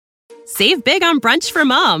Save big on brunch for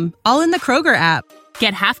mom, all in the Kroger app.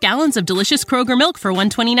 Get half gallons of delicious Kroger milk for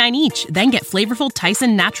 $1.29 each. Then get flavorful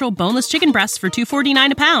Tyson natural boneless chicken breasts for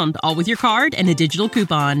 $2.49 a pound, all with your card and a digital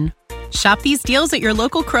coupon. Shop these deals at your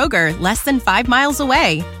local Kroger, less than 5 miles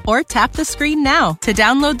away. Or tap the screen now to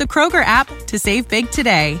download the Kroger app to save big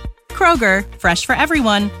today. Kroger, fresh for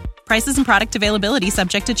everyone. Prices and product availability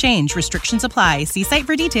subject to change. Restrictions apply. See site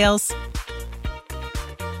for details.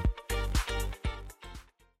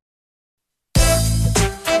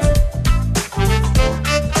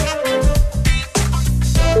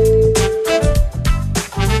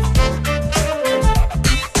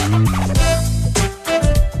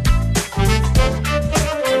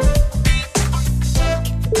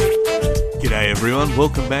 Everyone,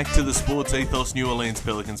 welcome back to the Sports Ethos New Orleans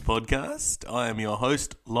Pelicans podcast. I am your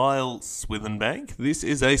host, Lyle Swithenbank. This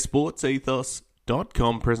is a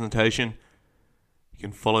sportsethos.com presentation. You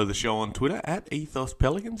can follow the show on Twitter at Ethos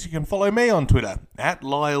Pelicans. You can follow me on Twitter at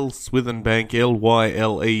Lyle Swithenbank,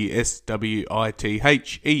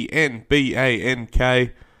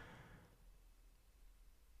 LYLESWITHENBANK.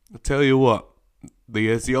 I'll tell you what,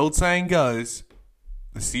 as the old saying goes,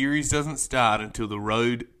 the series doesn't start until the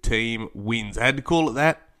road team wins. I had to call it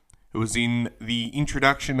that. It was in the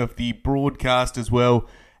introduction of the broadcast as well.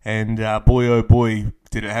 And boy, oh boy,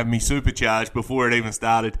 did it have me supercharged before it even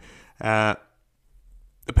started. The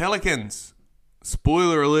Pelicans,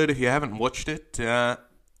 spoiler alert if you haven't watched it,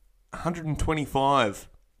 125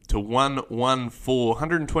 to 114,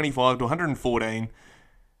 125 to 114,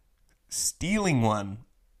 stealing one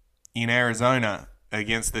in Arizona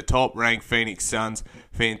against the top-ranked Phoenix Suns.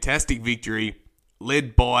 Fantastic victory,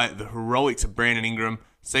 led by the heroics of Brandon Ingram.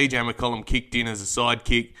 CJ McCollum kicked in as a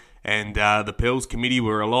sidekick, and the Pels committee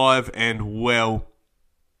were alive and well.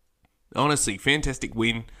 Honestly, fantastic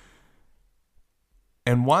win.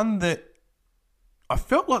 And one that I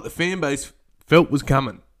felt like the fan base felt was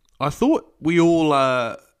coming. I thought we all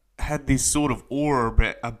had this sort of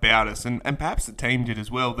aura about us, and perhaps the team did as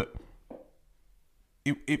well, that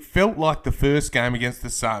it felt like the first game against the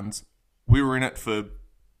Suns, we were in it for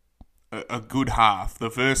a good half. The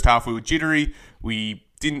first half we were jittery, we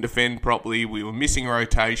didn't defend properly, we were missing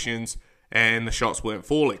rotations, and the shots weren't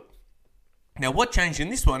falling. Now what changed in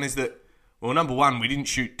this one is that, well, number one, we didn't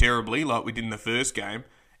shoot terribly like we did in the first game,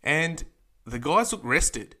 and the guys looked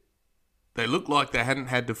rested. They looked like they hadn't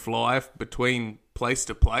had to fly between place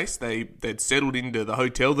to place. They'd settled into the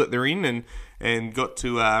hotel that they're in and got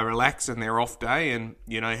to relax on their off day and,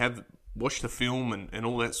 have watch the film and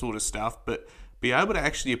all that sort of stuff, but be able to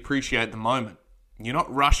actually appreciate the moment. You're not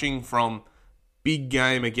rushing from big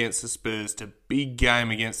game against the Spurs to big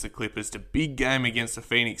game against the Clippers to big game against the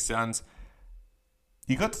Phoenix Suns.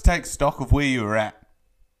 You got to take stock of where you were at.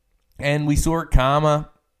 And we saw it calmer,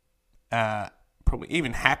 probably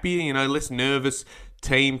even happier, less nervous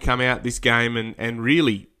team come out this game and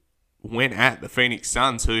really went at the Phoenix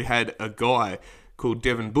Suns, who had a guy called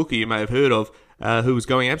Devin Booker, you may have heard of, who was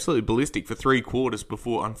going absolutely ballistic for 3 quarters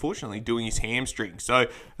before, unfortunately, doing his hamstring. So,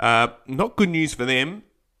 not good news for them.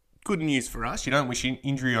 Good news for us. You don't wish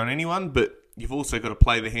injury on anyone, but you've also got to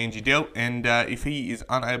play the hand you dealt. And if he is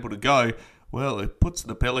unable to go, well, it puts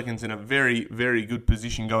the Pelicans in a very, very good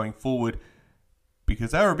position going forward,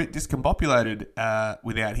 because they were a bit discombobulated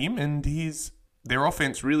without him, and their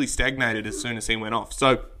offense really stagnated as soon as he went off.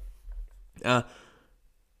 So,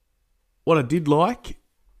 what I did like,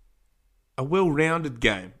 a well-rounded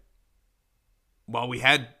game. While we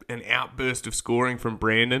had an outburst of scoring from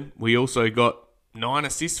Brandon, we also got 9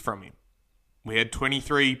 assists from him. We had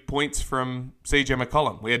 23 points from CJ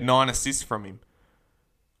McCollum. We had 9 assists from him.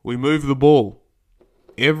 We moved the ball.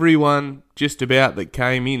 Everyone just about that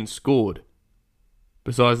came in scored,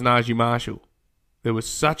 besides Najee Marshall. There was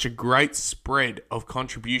such a great spread of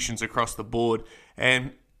contributions across the board.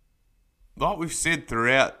 And like we've said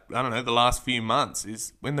throughout, the last few months,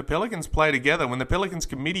 is when the Pelicans play together, when the Pelicans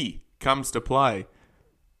committee comes to play,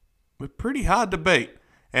 we're pretty hard to beat.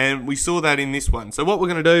 And we saw that in this one. So what we're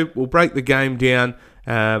going to do, we'll break the game down,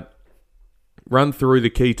 run through the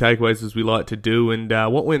key takeaways as we like to do, and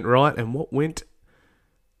what went right and what went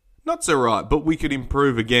not so right. But we could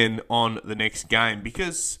improve again on the next game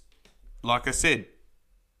because, like I said,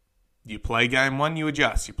 you play game 1, you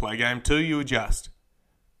adjust. You play game 2, you adjust.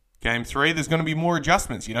 Game 3, there's going to be more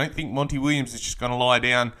adjustments. You don't think Monty Williams is just going to lie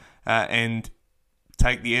down and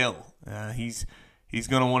take the L. He's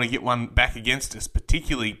going to want to get one back against us,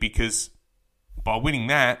 particularly because by winning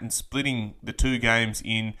that and splitting the 2 games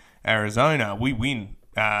in Arizona, we win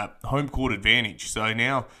home court advantage. So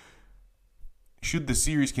now, should the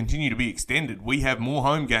series continue to be extended, we have more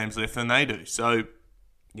home games left than they do. So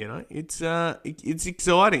it's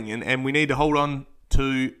exciting, and we need to hold on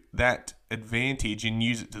to that advantage and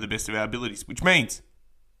use it to the best of our abilities, which means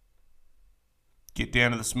get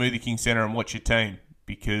down to the Smoothie King Centre and watch your team,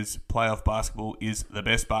 because playoff basketball is the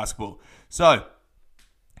best basketball. So,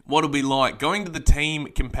 what it'll be like going to the team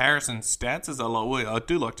comparison stats, as I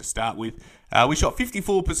do like to start with. We shot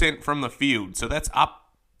 54% from the field, so that's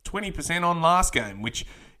up 20% on last game, which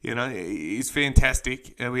is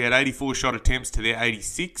fantastic. We had 84 shot attempts to their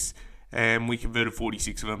 86, and we converted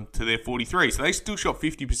 46 of them to their 43. So they still shot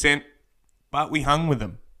 50%, but we hung with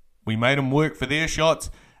them. We made them work for their shots.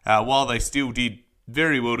 While they still did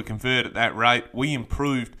very well to convert at that rate, we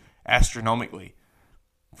improved astronomically.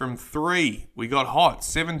 From three, we got hot,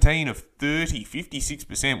 17 of 30,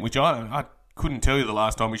 56%, which I couldn't tell you the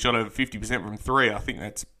last time we shot over 50% from three. I think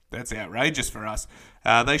that's outrageous for us.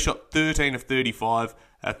 They shot 13 of 35,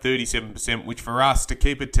 37%, which for us, to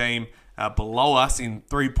keep a team below us in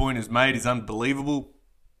three-pointers made, is unbelievable.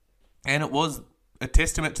 And it was a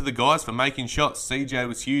testament to the guys for making shots. CJ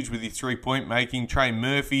was huge with his three-point making. Trey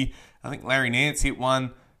Murphy, I think Larry Nance hit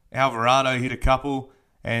one. Alvarado hit a couple.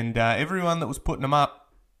 And everyone that was putting them up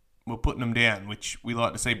were putting them down, which we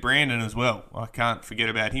like to see. Brandon as well. I can't forget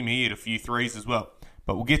about him. He hit a few threes as well.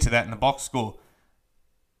 But we'll get to that in the box score.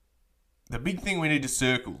 The big thing we need to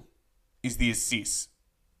circle is the assists.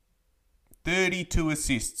 32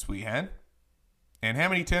 assists we had. And how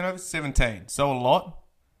many turnovers? 17. So a lot.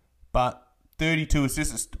 But 32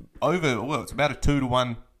 assists it's about a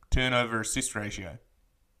 2-to-1 turnover assist ratio.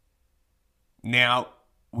 Now,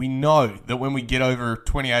 we know that when we get over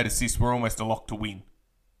 28 assists, we're almost a lock to win.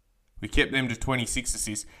 We kept them to 26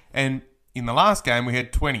 assists. And in the last game, we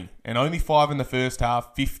had 20. And only 5 in the first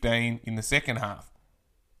half, 15 in the second half.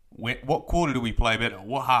 What quarter do we play better?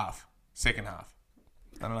 What half? Second half.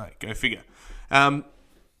 I don't know. Go figure.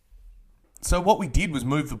 So what we did was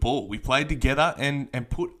move the ball. We played together and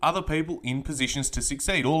put other people in positions to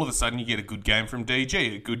succeed. All of a sudden, you get a good game from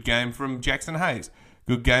DG, a good game from Jackson Hayes,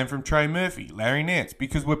 good game from Trey Murphy, Larry Nance,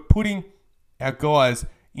 because we're putting our guys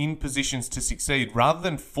in positions to succeed rather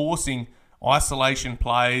than forcing isolation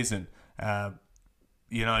plays and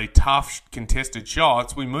tough contested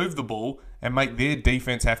shots. We move the ball and make their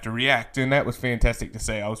defense have to react, and that was fantastic to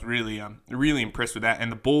see. I was really impressed with that.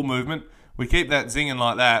 And the ball movement, we keep that zinging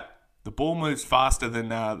like that. The ball moves faster than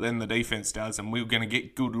the defense does, and we're going to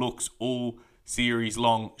get good looks all series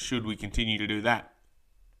long should we continue to do that.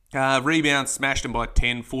 Rebounds, smashed them by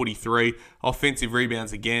 10, 43. Offensive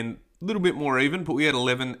rebounds, again, a little bit more even, but we had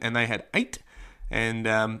 11 and they had 8.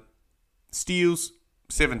 And steals,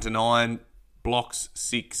 7 to 9. Blocks,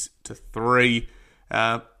 6 to 3.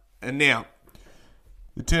 And now,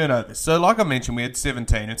 the turnovers. So like I mentioned, we had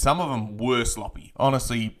 17, and some of them were sloppy.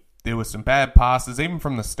 Honestly, there were some bad passes, even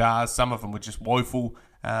from the Stars. Some of them were just woeful.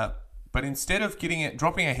 But instead of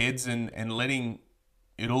dropping our heads and letting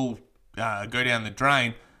it all go down the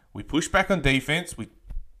drain, we pushed back on defense. We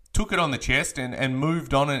took it on the chest and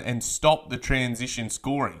moved on and stopped the transition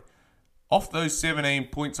scoring. Off those 17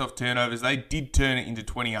 points off turnovers, they did turn it into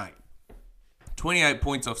 28. 28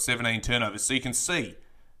 points off 17 turnovers. So you can see,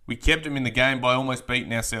 we kept them in the game by almost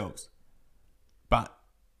beating ourselves. But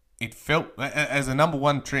it felt, as a number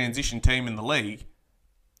one transition team in the league,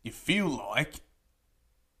 you feel like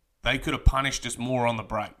they could have punished us more on the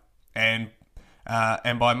break. And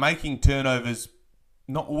by making turnovers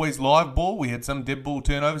not always live ball, we had some dead ball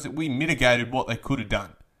turnovers, that we mitigated what they could have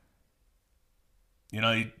done.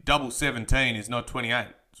 Double 17 is not 28.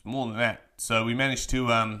 It's more than that. So we managed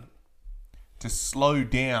to slow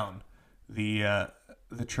down the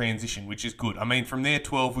transition, which is good. I mean, from their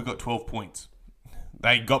 12, we got 12 points.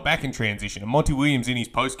 They got back in transition. And Monty Williams, in his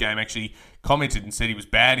post-game, actually commented and said he was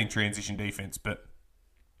bad in transition defense, but,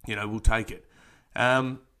 we'll take it.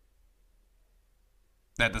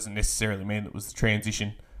 That doesn't necessarily mean it was the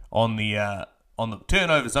transition on the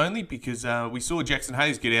turnovers only, because we saw Jackson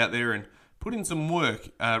Hayes get out there and put in some work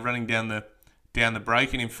running down the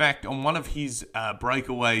break. And in fact, on one of his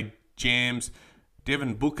breakaway jams,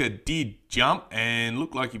 Devin Booker did jump and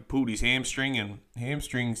looked like he pulled his hamstring, and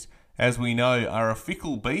hamstrings, as we know, are a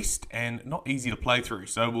fickle beast and not easy to play through.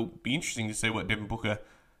 So it will be interesting to see what Devin Booker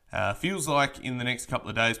feels like in the next couple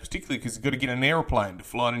of days, particularly because he's got to get an aeroplane to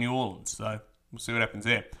fly to New Orleans. So we'll see what happens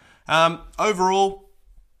there. Overall,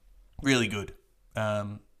 really good.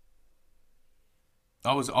 I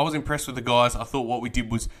was impressed with the guys. I thought what we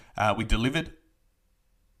did was we delivered.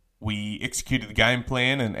 We executed the game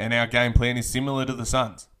plan, and our game plan is similar to the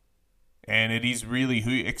Suns. And it is really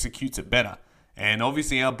who executes it better. And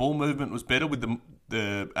obviously our ball movement was better with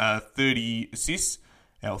the 30 assists,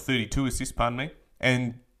 or 32 assists, pardon me.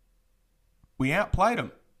 And we outplayed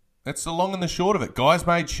them. That's the long and the short of it. Guys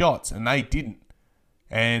made shots, and they didn't.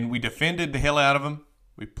 And we defended the hell out of them.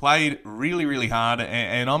 We played really, really hard,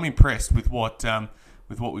 and I'm impressed with what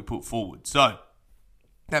we put forward. So,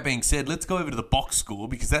 that being said, let's go over to the box score,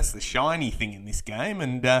 because that's the shiny thing in this game,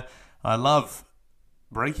 and I love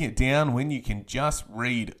breaking it down when you can just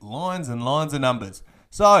read lines and lines of numbers.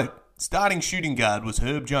 So, starting shooting guard was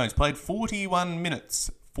Herb Jones. Played 41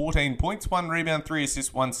 minutes, 14 points, 1 rebound, 3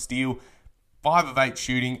 assists, 1 steal, 5 of 8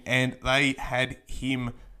 shooting, and they had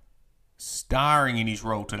him starring in his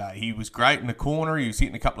role today. He was great in the corner. He was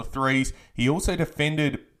hitting a couple of threes. He also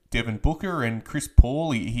defended Devin Booker and Chris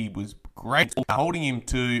Paul. He was great, holding him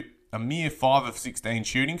to a mere 5 of 16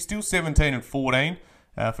 shooting. Still 17 and 14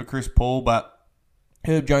 for Chris Paul, but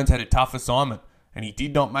Herb Jones had a tough assignment, and he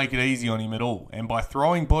did not make it easy on him at all. And by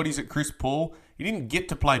throwing bodies at Chris Paul, he didn't get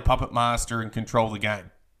to play puppet master and control the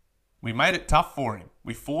game. We made it tough for him.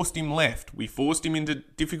 We forced him left. We forced him into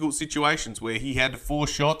difficult situations where he had to force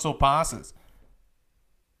shots or passes.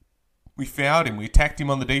 We fouled him. We attacked him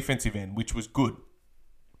on the defensive end, which was good.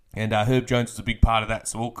 And Herb Jones was a big part of that,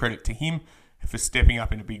 so all credit to him for stepping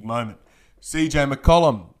up in a big moment. CJ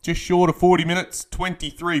McCollum, just short of 40 minutes,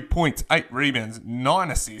 23 points, 8 rebounds, 9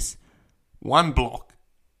 assists, 1 block,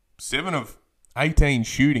 7 of 18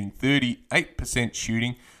 shooting, 38%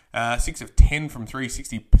 shooting, 6 of 10 from 3,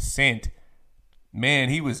 60%. Man,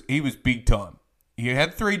 he was big time. He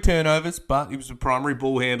had 3 turnovers, but he was a primary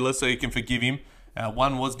ball handler, so you can forgive him.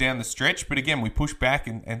 1 was down the stretch, but again, we pushed back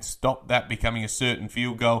and stopped that becoming a certain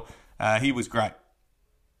field goal. He was great.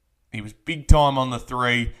 He was big time on the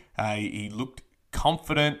 3. He looked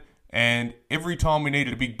confident, and every time we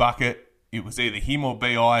needed a big bucket, it was either him or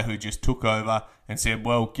BI who just took over and said,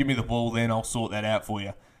 well, give me the ball then, I'll sort that out for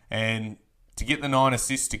you. And to get the 9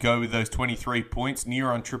 assists to go with those 23 points,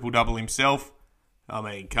 near on triple-double himself, I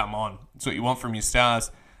mean, come on. That's what you want from your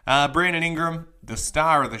stars. Brandon Ingram, the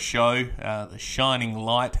star of the show, the shining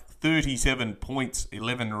light, 37 points,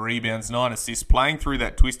 11 rebounds, 9 assists, playing through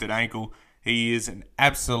that twisted ankle. He is an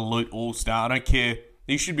absolute all-star. I don't care.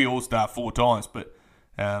 He should be all-star 4 times, but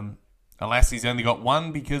alas, he's only got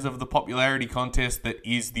 1 because of the popularity contest that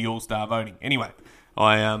is the all-star voting. Anyway,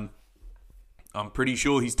 I'm pretty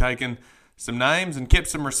sure he's taken some names and kept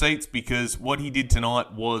some receipts, because what he did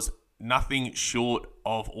tonight was nothing short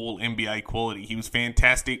of all NBA quality. He was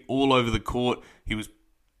fantastic all over the court. He was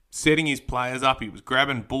setting his players up. He was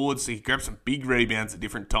grabbing boards. He grabbed some big rebounds at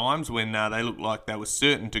different times when they looked like they were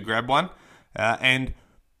certain to grab one. And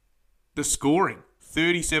the scoring,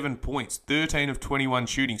 37 points, 13 of 21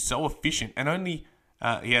 shooting, so efficient. And only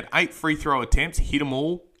he had 8 free throw attempts, hit them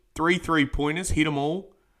all. 3 3-pointers, hit them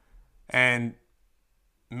all. And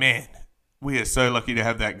man, we are so lucky to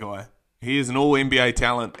have that guy. He is an all-NBA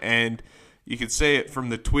talent, and you can see it from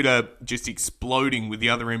the Twitter just exploding with the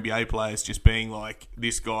other NBA players just being like,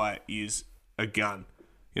 this guy is a gun.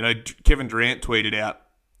 You know, Kevin Durant tweeted out,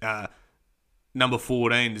 number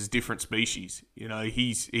 14 is a different species. You know,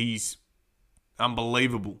 he's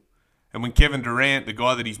unbelievable. And when Kevin Durant, the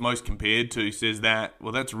guy that he's most compared to, says that,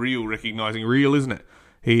 well, that's real, recognizing real, isn't it?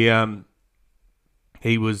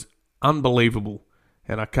 He was unbelievable.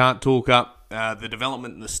 And I can't talk up the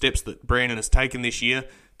development and the steps that Brandon has taken this year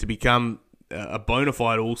to become a bona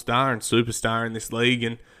fide all-star and superstar in this league.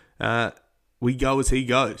 And we go as he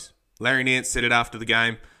goes. Larry Nance said it after the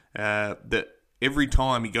game that every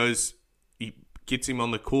time he gets him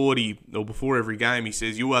on the court, or before every game, he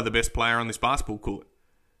says, you are the best player on this basketball court.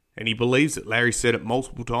 And he believes it. Larry said it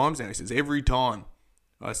multiple times now. He says, every time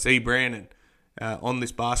I see Brandon on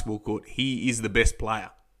this basketball court, he is the best player.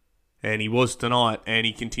 And he was tonight, and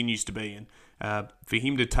he continues to be. And for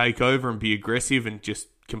him to take over and be aggressive and just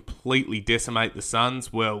completely decimate the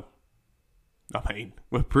Suns, well, I mean,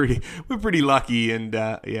 we're pretty lucky, and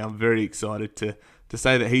I'm very excited to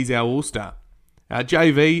say that he's our all-star.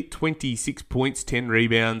 JV, 26 points, 10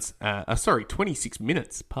 rebounds. 26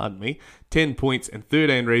 minutes, 10 points and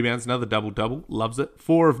 13 rebounds, another double-double, loves it.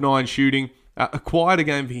 4 of 9 shooting. A quieter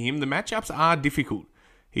game for him. The matchups are difficult.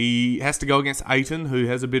 He has to go against Ayton, who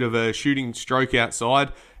has a bit of a shooting stroke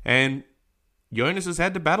outside, and Jonas has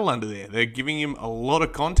had to battle under there. They're giving him a lot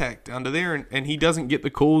of contact under there, and he doesn't get the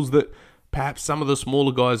calls that perhaps some of the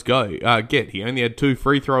smaller guys get. He only had 2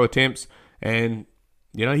 free throw attempts, and,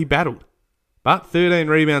 he battled. But 13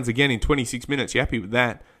 rebounds again in 26 minutes. You're happy with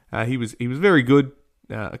that. He was very good.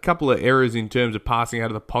 A couple of errors in terms of passing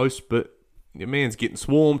out of the post, but your man's getting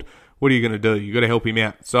swarmed. What are you going to do? You've got to help him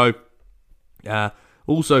out. So,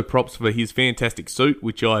 also props for his fantastic suit,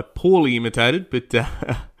 which I poorly imitated, but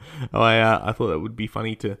I thought that would be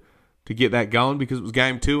funny to get that going, because it was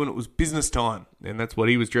game 2 and it was business time, and that's what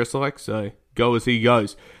he was dressed like, so go as he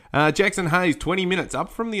goes. Jackson Hayes, 20 minutes, up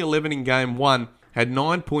from the 11 in game 1, had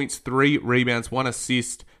 9 points, 3 rebounds, 1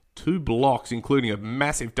 assist, 2 blocks, including a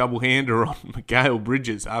massive double-hander on Miguel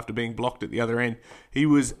Bridges after being blocked at the other end. He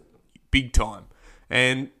was big time.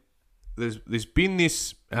 And there's been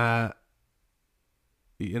this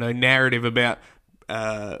narrative about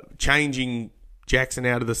changing Jackson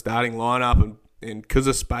out of the starting lineup and because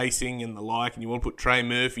of spacing and the like, and you want to put Trey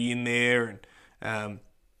Murphy in there, and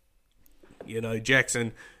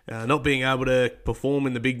Jackson not being able to perform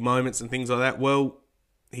in the big moments and things like that. Well,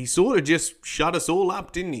 he sort of just shut us all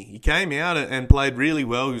up, didn't he? He came out and played really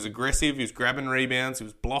well. He was aggressive. He was grabbing rebounds. He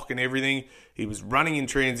was blocking everything. He was running in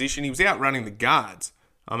transition. He was outrunning the guards.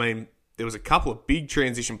 I mean, there was a couple of big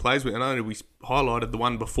transition plays. I know we highlighted the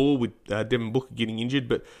one before with Devin Booker getting injured,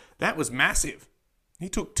 but that was massive. He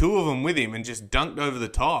took 2 of them with him and just dunked over the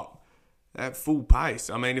top at full pace.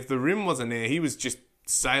 I mean, if the rim wasn't there, he was just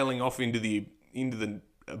sailing off into the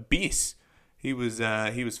abyss. He was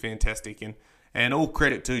fantastic, and all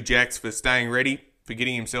credit to Jax for staying ready, for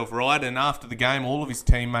getting himself right. And after the game, all of his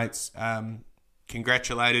teammates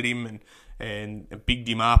congratulated him and bigged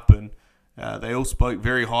him up, and they all spoke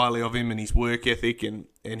very highly of him and his work ethic and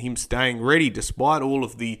him staying ready despite all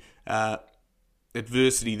of the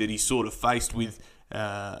adversity that he sort of faced with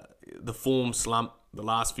the form slump the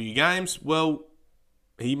last few games. Well,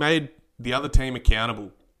 he made the other team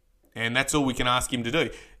accountable, and that's all we can ask him to do.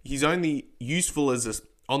 He's only useful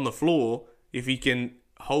on the floor if he can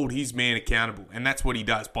hold his man accountable, and that's what he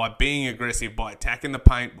does by being aggressive, by attacking the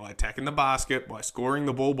paint, by attacking the basket, by scoring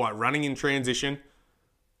the ball, by running in transition,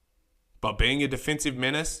 by being a defensive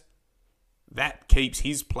menace. That keeps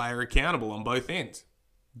his player accountable on both ends.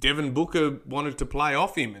 Devin Booker wanted to play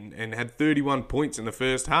off him and had 31 points in the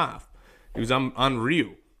first half. It was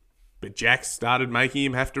unreal. But Jax started making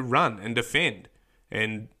him have to run and defend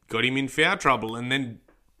and got him in foul trouble and then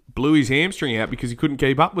blew his hamstring out because he couldn't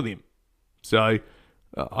keep up with him. So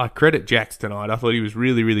I credit Jax tonight. I thought he was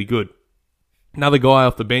really, really good. Another guy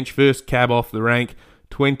off the bench, first cab off the rank,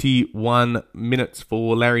 21 minutes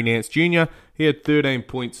for Larry Nance Jr. He had 13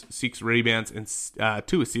 points, 6 rebounds, and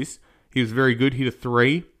 2 assists. He was very good, hit a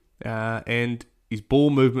 3, and his ball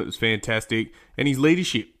movement was fantastic, and his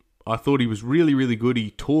leadership, I thought he was really, really good.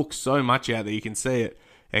 He talks so much out there, you can see it,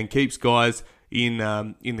 and keeps guys in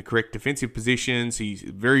the correct defensive positions. He's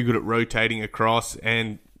very good at rotating across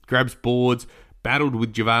and grabs boards, battled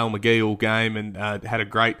with JaVale McGee all game, and had a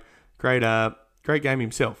great game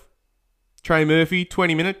himself. Trey Murphy,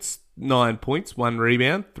 20 minutes, 9 points, 1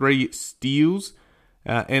 rebound, 3 steals,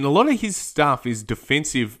 and a lot of his stuff is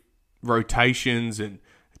defensive rotations and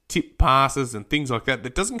tip passes and things like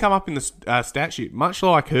that doesn't come up in the stat sheet, much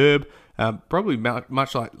like Herb, probably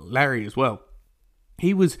much like Larry as well.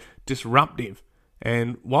 He was disruptive,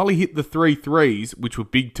 and while he hit the 3 threes, which were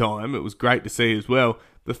big time, it was great to see as well,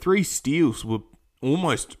 the 3 steals were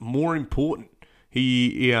almost more important.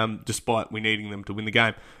 He despite we needing them to win the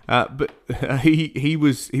game, but he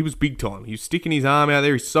was big time. He was sticking his arm out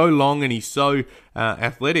there. He's so long and he's so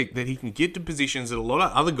athletic that he can get to positions that a lot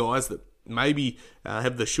of other guys that maybe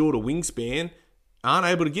have the shorter wingspan aren't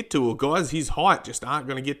able to get to, or guys his height just aren't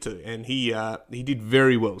going to get to. And he did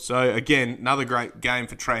very well. So again, another great game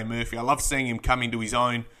for Trey Murphy. I love seeing him come into his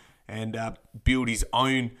own and build his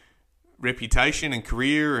own reputation and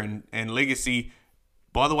career and legacy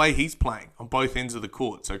by the way he's playing on both ends of the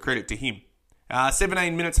court, so credit to him.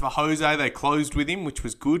 17 minutes for Jose. They closed with him, which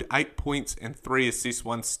was good. 8 points and 3 assists,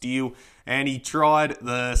 1 steal. And he tried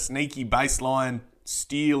the sneaky baseline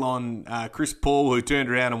steal on Chris Paul, who turned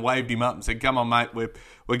around and waved him up and said, "Come on, mate,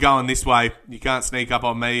 we're going this way. You can't sneak up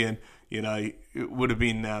on me." And it would have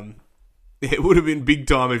been big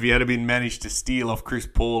time if he had been managed to steal off Chris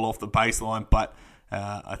Paul off the baseline. But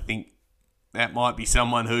I think that might be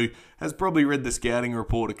someone who has probably read the scouting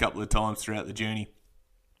report a couple of times throughout the journey.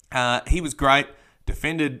 He was great,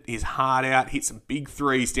 defended his heart out, hit some big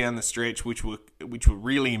threes down the stretch, which were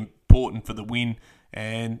really important for the win,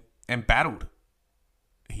 and battled.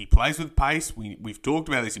 He plays with pace. We've talked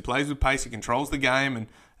about this. He plays with pace. He controls the game,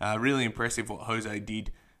 and really impressive what Jose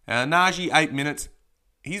did. Najee, 8 minutes.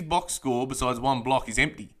 His box score, besides 1 block, is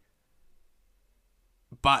empty.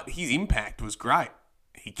 But his impact was great.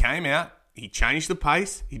 He came out. He changed the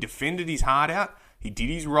pace. He defended his heart out. He did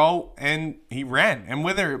his role and he ran. And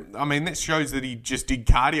that shows that he just did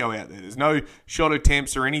cardio out there. There's no shot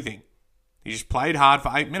attempts or anything. He just played hard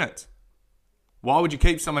for 8 minutes. Why would you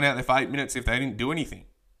keep someone out there for 8 minutes if they didn't do anything?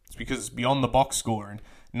 It's because it's beyond the box score. And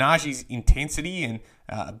Najee's intensity and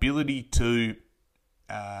ability to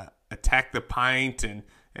attack the paint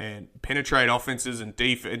and penetrate offenses and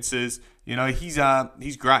defenses. You know, he's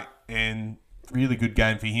great and really good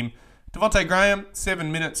game for him. Devontae Graham,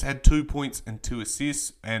 7 minutes, had 2 points and 2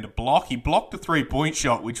 assists and a block. He blocked a 3-point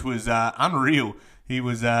shot, which was unreal. He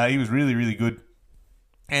was really, really good.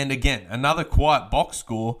 And again, another quiet box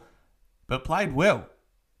score, but played well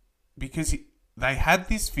because they had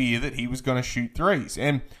this fear that he was going to shoot threes.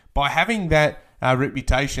 And by having that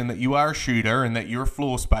reputation that you are a shooter and that you're a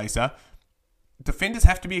floor spacer, defenders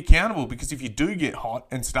have to be accountable, because if you do get hot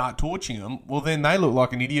and start torching them, well, then they look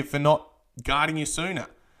like an idiot for not guarding you sooner.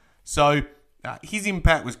 So his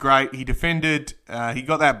impact was great. He defended, he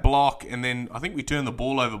got that block, and then I think we turned the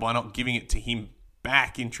ball over by not giving it to him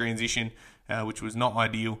back in transition, which was not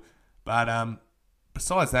ideal. But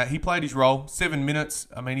besides that, he played his role. 7 minutes.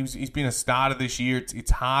 I mean, he's been a starter this year.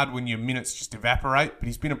 It's hard when your minutes just evaporate, but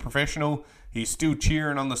he's been a professional. He's still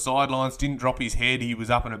cheering on the sidelines, didn't drop his head. He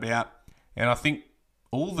was up and about. And I think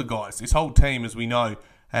all the guys, this whole team, as we know,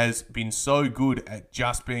 has been so good at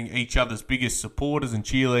just being each other's biggest supporters and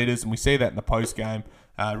cheerleaders, and we see that in the post-game.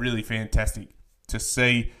 Really fantastic to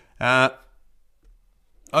see. Over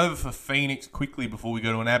for Phoenix quickly before we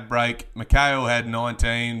go to an ad break. Mikhail had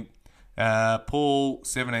 19. Paul,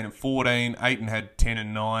 17 and 14. Ayton had 10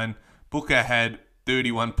 and 9. Booker had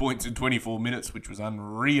 31 points in 24 minutes, which was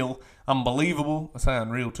unreal. Unbelievable. I say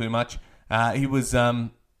unreal too much. He was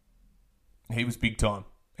big time,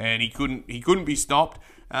 and he couldn't be stopped.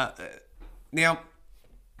 Now,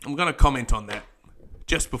 I'm going to comment on that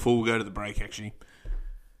just before we go to the break, actually.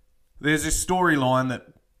 There's this storyline that,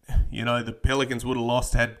 you know, the Pelicans would have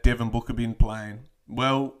lost had Devin Booker been playing.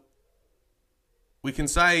 Well, we can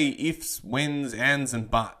say ifs, whens, ands, and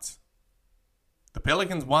buts. The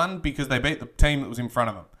Pelicans won because they beat the team that was in front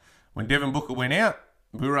of them. When Devin Booker went out,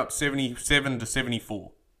 we were up 77 to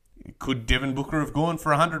 74. Could Devin Booker have gone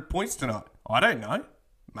for 100 points tonight? I don't know.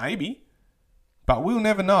 Maybe. But we'll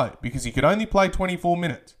never know, because he could only play 24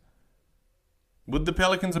 minutes. Would the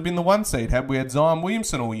Pelicans have been the 1 seed had we had Zion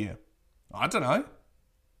Williamson all year? I don't know.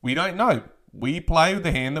 We don't know. We play with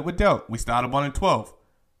the hand that we're dealt. We started 1-12.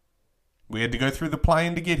 We had to go through the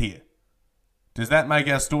play-in to get here. Does that make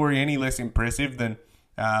our story any less impressive than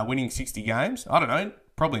winning 60 games? I don't know.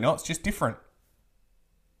 Probably not. It's just different.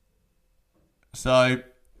 So,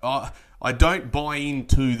 I don't buy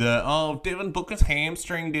into the, Devin Booker's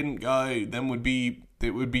hamstring didn't go, then it would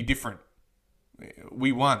be different.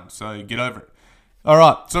 We won, so get over it. All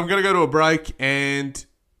right, so I'm going to go to a break, and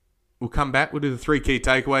we'll come back. We'll do the 3 key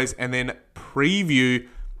takeaways, and then preview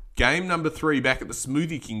game number 3 back at the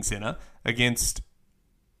Smoothie King Center against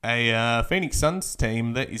a Phoenix Suns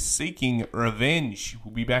team that is seeking revenge.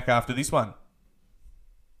 We'll be back after this one.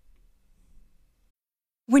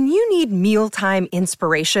 When you need mealtime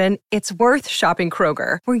inspiration, it's worth shopping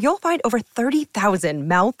Kroger, where you'll find over 30,000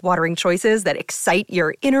 mouth-watering choices that excite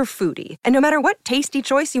your inner foodie. And no matter what tasty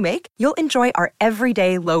choice you make, you'll enjoy our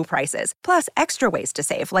everyday low prices, plus extra ways to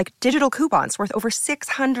save, like digital coupons worth over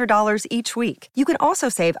 $600 each week. You can also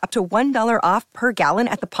save up to $1 off per gallon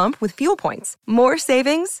at the pump with fuel points. More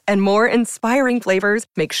savings and more inspiring flavors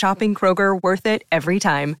make shopping Kroger worth it every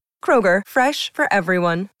time. Kroger, fresh for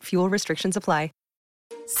everyone. Fuel restrictions apply.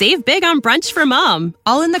 Save big on brunch for mom,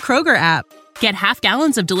 all in the Kroger app. Get half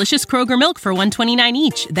gallons of delicious Kroger milk for $1.29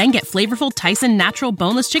 each. Then get flavorful Tyson natural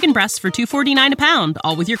boneless chicken breasts for $2.49 a pound,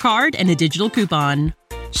 all with your card and a digital coupon.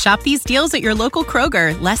 Shop these deals at your local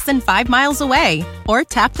Kroger, less than 5 miles away. Or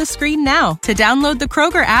tap the screen now to download the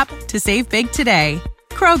Kroger app to save big today.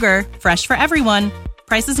 Kroger, fresh for everyone.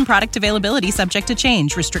 Prices and product availability subject to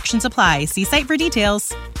change. Restrictions apply. See site for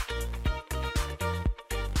details.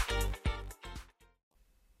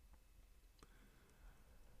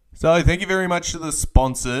 So thank you very much to the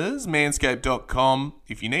sponsors, manscaped.com.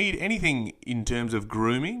 If you need anything in terms of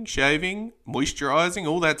grooming, shaving, moisturising,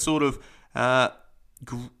 all that sort of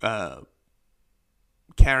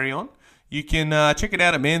carry on, you can check it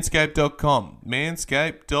out at manscaped.com.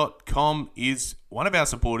 Manscaped.com is one of our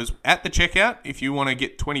supporters. At the checkout, if you want to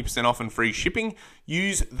get 20% off and free shipping,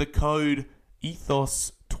 use the code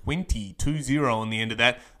ETHOS20 on the end of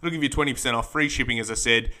that. It'll give you 20% off, free shipping, as I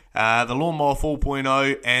said. The Lawnmower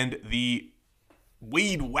 4.0 and the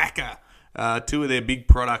Weed Whacker, 2 of their big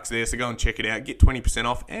products there. So go and check it out. Get 20%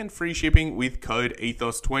 off and free shipping with code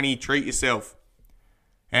ETHOS20. Treat yourself.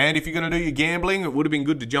 And if you're going to do your gambling, it would have been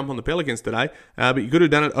good to jump on the Pelicans today, but you could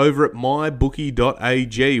have done it over at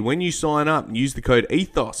mybookie.ag. When you sign up, use the code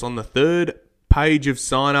ETHOS on the 3rd page of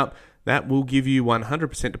sign up. That will give you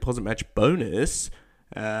 100% deposit match bonus.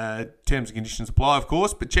 Terms and conditions apply, of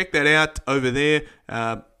course, but check that out over there.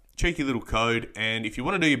 Cheeky little code. And if you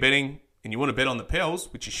want to do your betting and you want to bet on the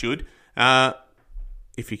Pels, which you should,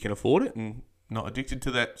 if you can afford it and not addicted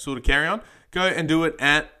to that sort of carry-on, go and do it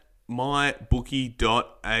at mybookie.ag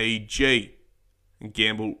and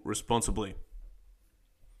gamble responsibly.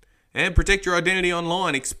 And protect your identity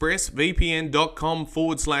online.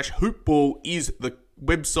 ExpressVPN.com/hoopball is the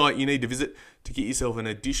website you need to visit to get yourself an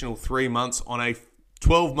additional 3 months on a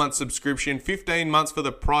 12-month subscription. 15 months for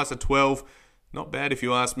the price of 12. Not bad if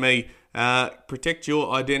you ask me. Protect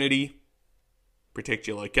your identity. Protect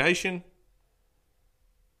your location.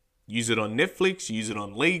 Use it on Netflix. Use it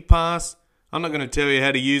on League Pass. I'm not going to tell you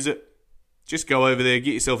how to use it. Just go over there,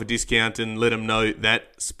 get yourself a discount, and let them know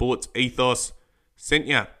that Sports Ethos sent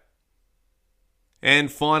you.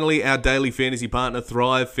 And finally, our daily fantasy partner,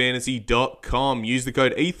 ThriveFantasy.com. Use the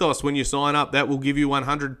code ETHOS when you sign up. That will give you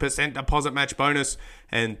 100% deposit match bonus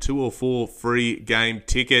and 2 or 4 free game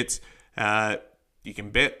tickets. You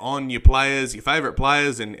can bet on your players, your favourite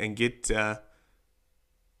players, and get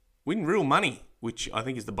win real money, which I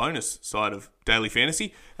think is the bonus side of daily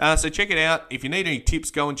fantasy. So check it out. If you need any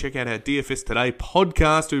tips, go and check out our DFS Today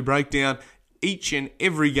podcast. We break down each and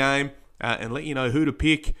every game and let you know who to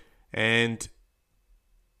pick and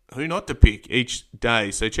who not to pick each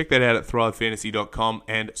day. So check that out at thrivefantasy.com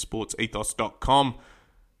and sportsethos.com.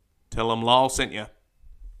 Tell them Lyle sent you.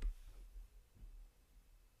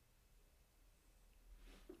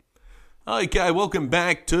 Okay, welcome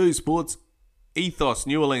back to Sports Ethos,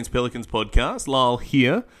 New Orleans Pelicans podcast. Lyle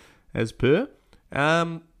here, as per.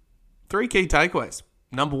 3 key takeaways.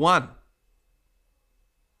 Number 1,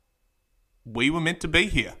 we were meant to be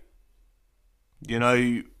here. You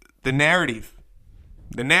know, the narrative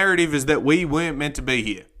is that we weren't meant to be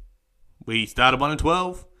here. We started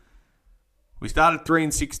 1-12. We started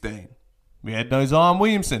 3-16. We had no Zion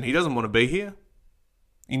Williamson. He doesn't want to be here.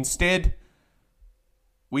 Instead,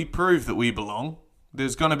 we proved that we belong.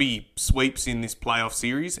 There's going to be sweeps in this playoff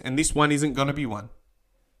series, and this one isn't going to be one.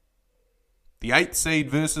 The 8th seed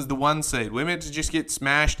versus the 1 seed. We're meant to just get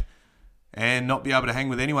smashed and not be able to hang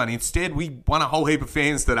with anyone. Instead, we won a whole heap of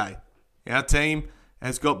fans today. Our team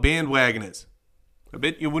has got bandwagoners. I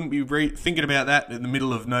bet you wouldn't be thinking about that in the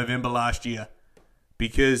middle of November last year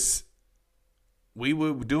because we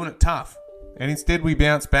were doing it tough. And instead we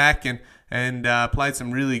bounced back and played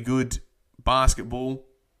some really good basketball.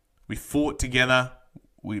 We fought together.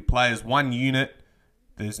 We play as one unit.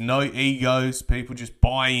 There's no egos. People just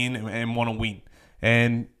buy in and want to win.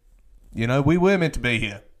 And, you know, we were meant to be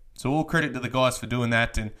here. So all credit to the guys for doing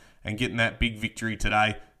that and getting that big victory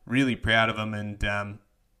today. Really proud of them and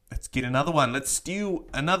let's get another one. Let's steal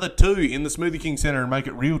another 2 in the Smoothie King Centre and make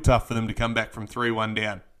it real tough for them to come back from 3-1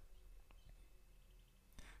 down.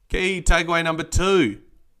 Key takeaway number 2.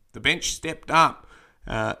 The bench stepped up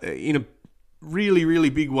in a really, really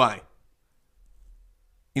big way.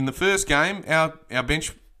 In the first game, our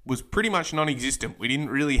bench was pretty much non-existent. We didn't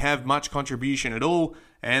really have much contribution at all,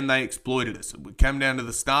 and they exploited us. It came down to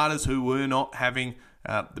the starters who were not having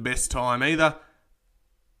the best time either.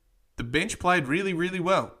 The bench played really, really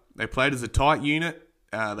well. They played as a tight unit.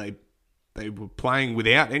 They were playing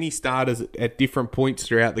without any starters at different points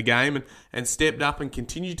throughout the game and stepped up and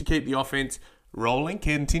continued to keep the offense rolling,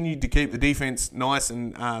 continued to keep the defense nice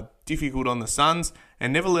and difficult on the Suns,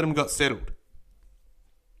 and never let them get settled,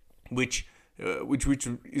 which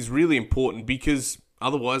is really important because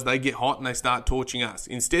otherwise they get hot and they start torching us.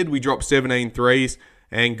 Instead, we dropped 17 threes,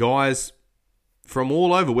 and guys from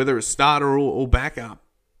all over, whether it's starter or backup,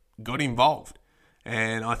 got involved.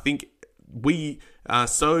 And I think we are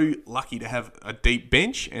so lucky to have a deep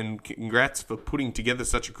bench, and congrats for putting together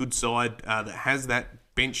such a good side that has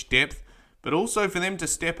that bench depth, but also for them to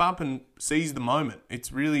step up and seize the moment.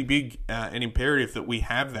 It's really big and imperative that we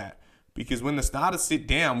have that, because when the starters sit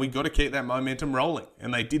down, we've got to keep that momentum rolling,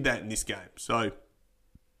 and they did that in this game. So,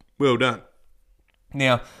 well done.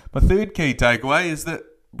 Now, my third key takeaway is that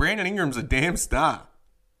Brandon Ingram's a damn star.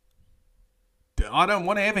 I don't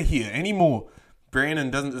want to ever hear any more Brandon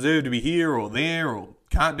doesn't deserve to be here or there or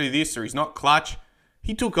can't do this or he's not clutch.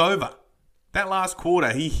 He took over. That last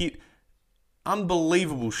quarter, he hit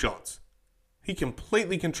unbelievable shots. He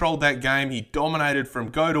completely controlled that game. He dominated from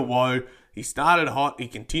go to woe. He started hot. He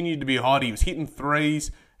continued to be hot. He was hitting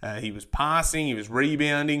threes. He was passing. He was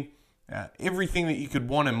rebounding. Everything that you could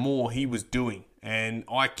want and more, he was doing. And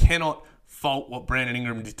I cannot fault what Brandon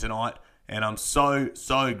Ingram did tonight. And I'm so,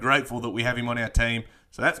 so grateful that we have him on our team.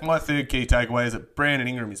 So that's my third key takeaway, is that Brandon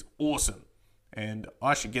Ingram is awesome. And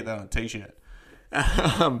I should get that on a t-shirt.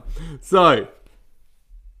 So,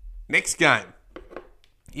 next game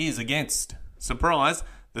is against, surprise,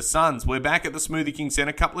 the Suns. We're back at the Smoothie King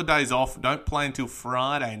Centre. A couple of days off. Don't play until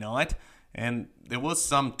Friday night. And there was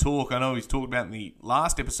some talk, I know he's talked about in the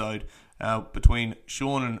last episode, between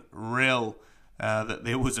Sean and Rel that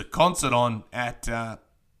there was a concert on at the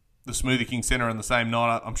Smoothie King Centre on the same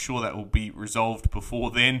night. I'm sure that will be resolved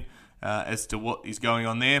before then as to what is going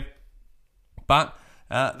on there. But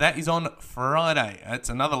that is on Friday. It's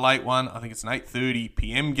another late one. I think it's an 8:30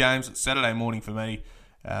 p.m. game. So it's Saturday morning for me.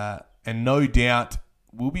 And no doubt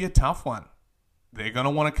will be a tough one. They're going to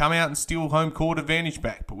want to come out and steal home court advantage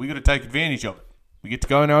back, but we got to take advantage of it. We get to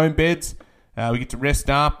go in our own beds, we get to rest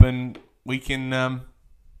up, and we can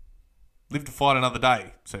live to fight another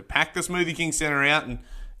day. So pack the Smoothie King Centre out and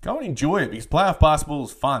go and enjoy it, because playoff basketball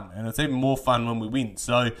is fun, and it's even more fun when we win.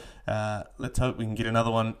 So let's hope we can get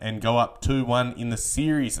another one and go up 2-1 in the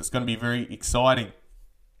series. It's going to be very exciting.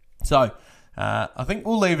 So I think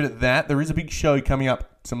we'll leave it at that. There is a big show coming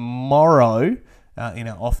up tomorrow in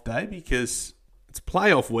our off day, because it's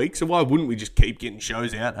playoff week, so why wouldn't we just keep getting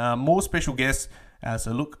shows out? More special guests,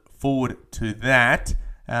 so look forward to that.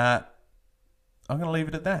 I'm going to leave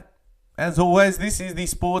it at that. As always, this is the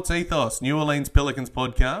Sports Ethos New Orleans Pelicans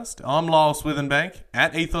podcast. I'm Lyle Swithenbank,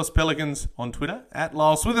 at Ethos Pelicans on Twitter, at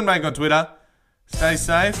Lyle Swithenbank on Twitter. Stay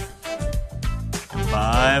safe.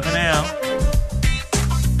 Bye for now.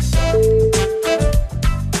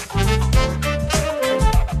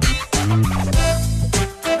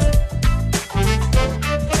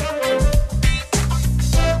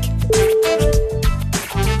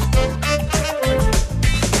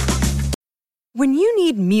 When you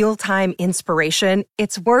need mealtime inspiration,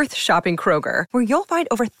 it's worth shopping Kroger, where you'll find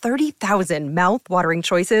over 30,000 mouth-watering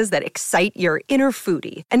choices that excite your inner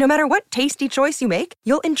foodie. And no matter what tasty choice you make,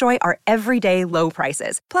 you'll enjoy our everyday low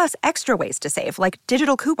prices, plus extra ways to save, like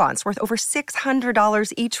digital coupons worth over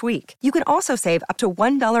 $600 each week. You can also save up to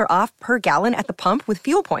 $1 off per gallon at the pump with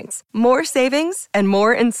fuel points. More savings and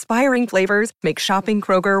more inspiring flavors make shopping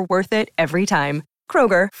Kroger worth it every time.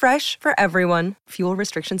 Kroger, fresh for everyone. Fuel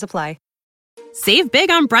restrictions apply. Save big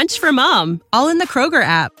on brunch for mom, all in the Kroger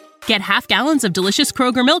app. Get half gallons of delicious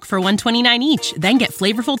Kroger milk for $1.29 each. Then get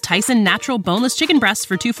flavorful Tyson natural boneless chicken breasts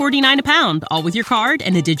for $2.49 a pound, all with your card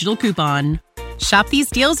and a digital coupon. Shop these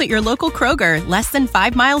deals at your local Kroger, less than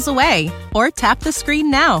 5 miles away. Or tap the screen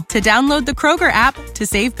now to download the Kroger app to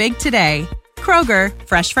save big today. Kroger,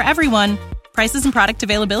 fresh for everyone. Prices and product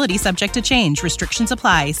availability subject to change. Restrictions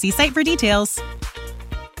apply. See site for details.